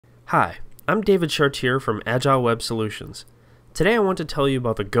Hi, I'm David Chartier from Agile Web Solutions. Today I want to tell you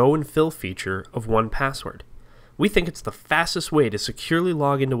about the Go and Fill feature of 1Password. We think it's the fastest way to securely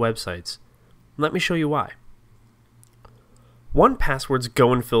log into websites. Let me show you why. 1Password's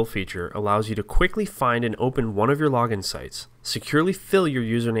Go and Fill feature allows you to quickly find and open one of your login sites, securely fill your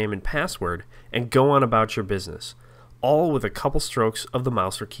username and password, and go on about your business, all with a couple strokes of the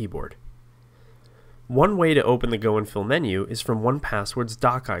mouse or keyboard. One way to open the Go and Fill menu is from 1Password's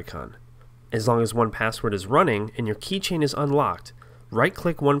dock icon. As long as 1Password is running and your keychain is unlocked,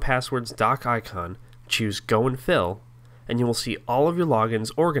 right-click 1Password's dock icon, choose Go and Fill, and you will see all of your logins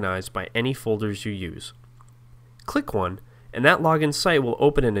organized by any folders you use. Click one, and that login site will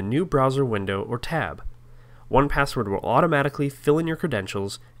open in a new browser window or tab. 1Password will automatically fill in your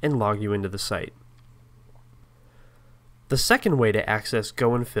credentials and log you into the site. The second way to access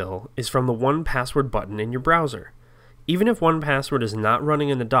Go and Fill is from the 1Password button in your browser. Even if 1Password is not running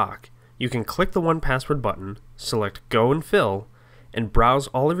in the dock, you can click the 1Password button, select Go and Fill, and browse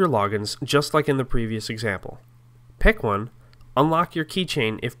all of your logins just like in the previous example. Pick one, unlock your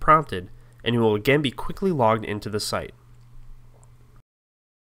keychain if prompted, and you will again be quickly logged into the site.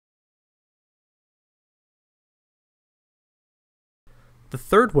 The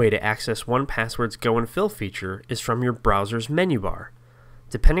third way to access 1Password's Go and Fill feature is from your browser's menu bar.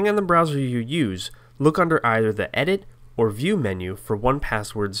 Depending on the browser you use, look under either the Edit or View menu for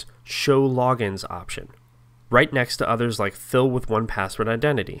 1Password's Show Logins option, right next to others like Fill with 1Password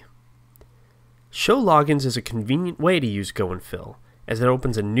Identity. Show Logins is a convenient way to use Go and Fill, as it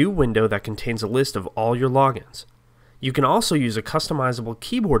opens a new window that contains a list of all your logins. You can also use a customizable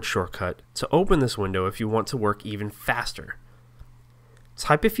keyboard shortcut to open this window if you want to work even faster.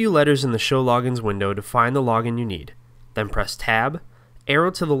 Type a few letters in the Show Logins window to find the login you need, then press Tab,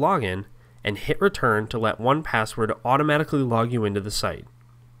 arrow to the login, and hit Return to let 1Password automatically log you into the site.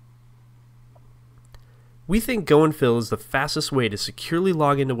 We think Go and Fill is the fastest way to securely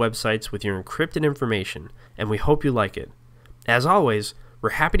log into websites with your encrypted information, and we hope you like it. As always,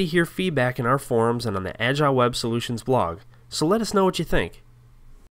 we're happy to hear feedback in our forums and on the Agile Web Solutions blog, so let us know what you think.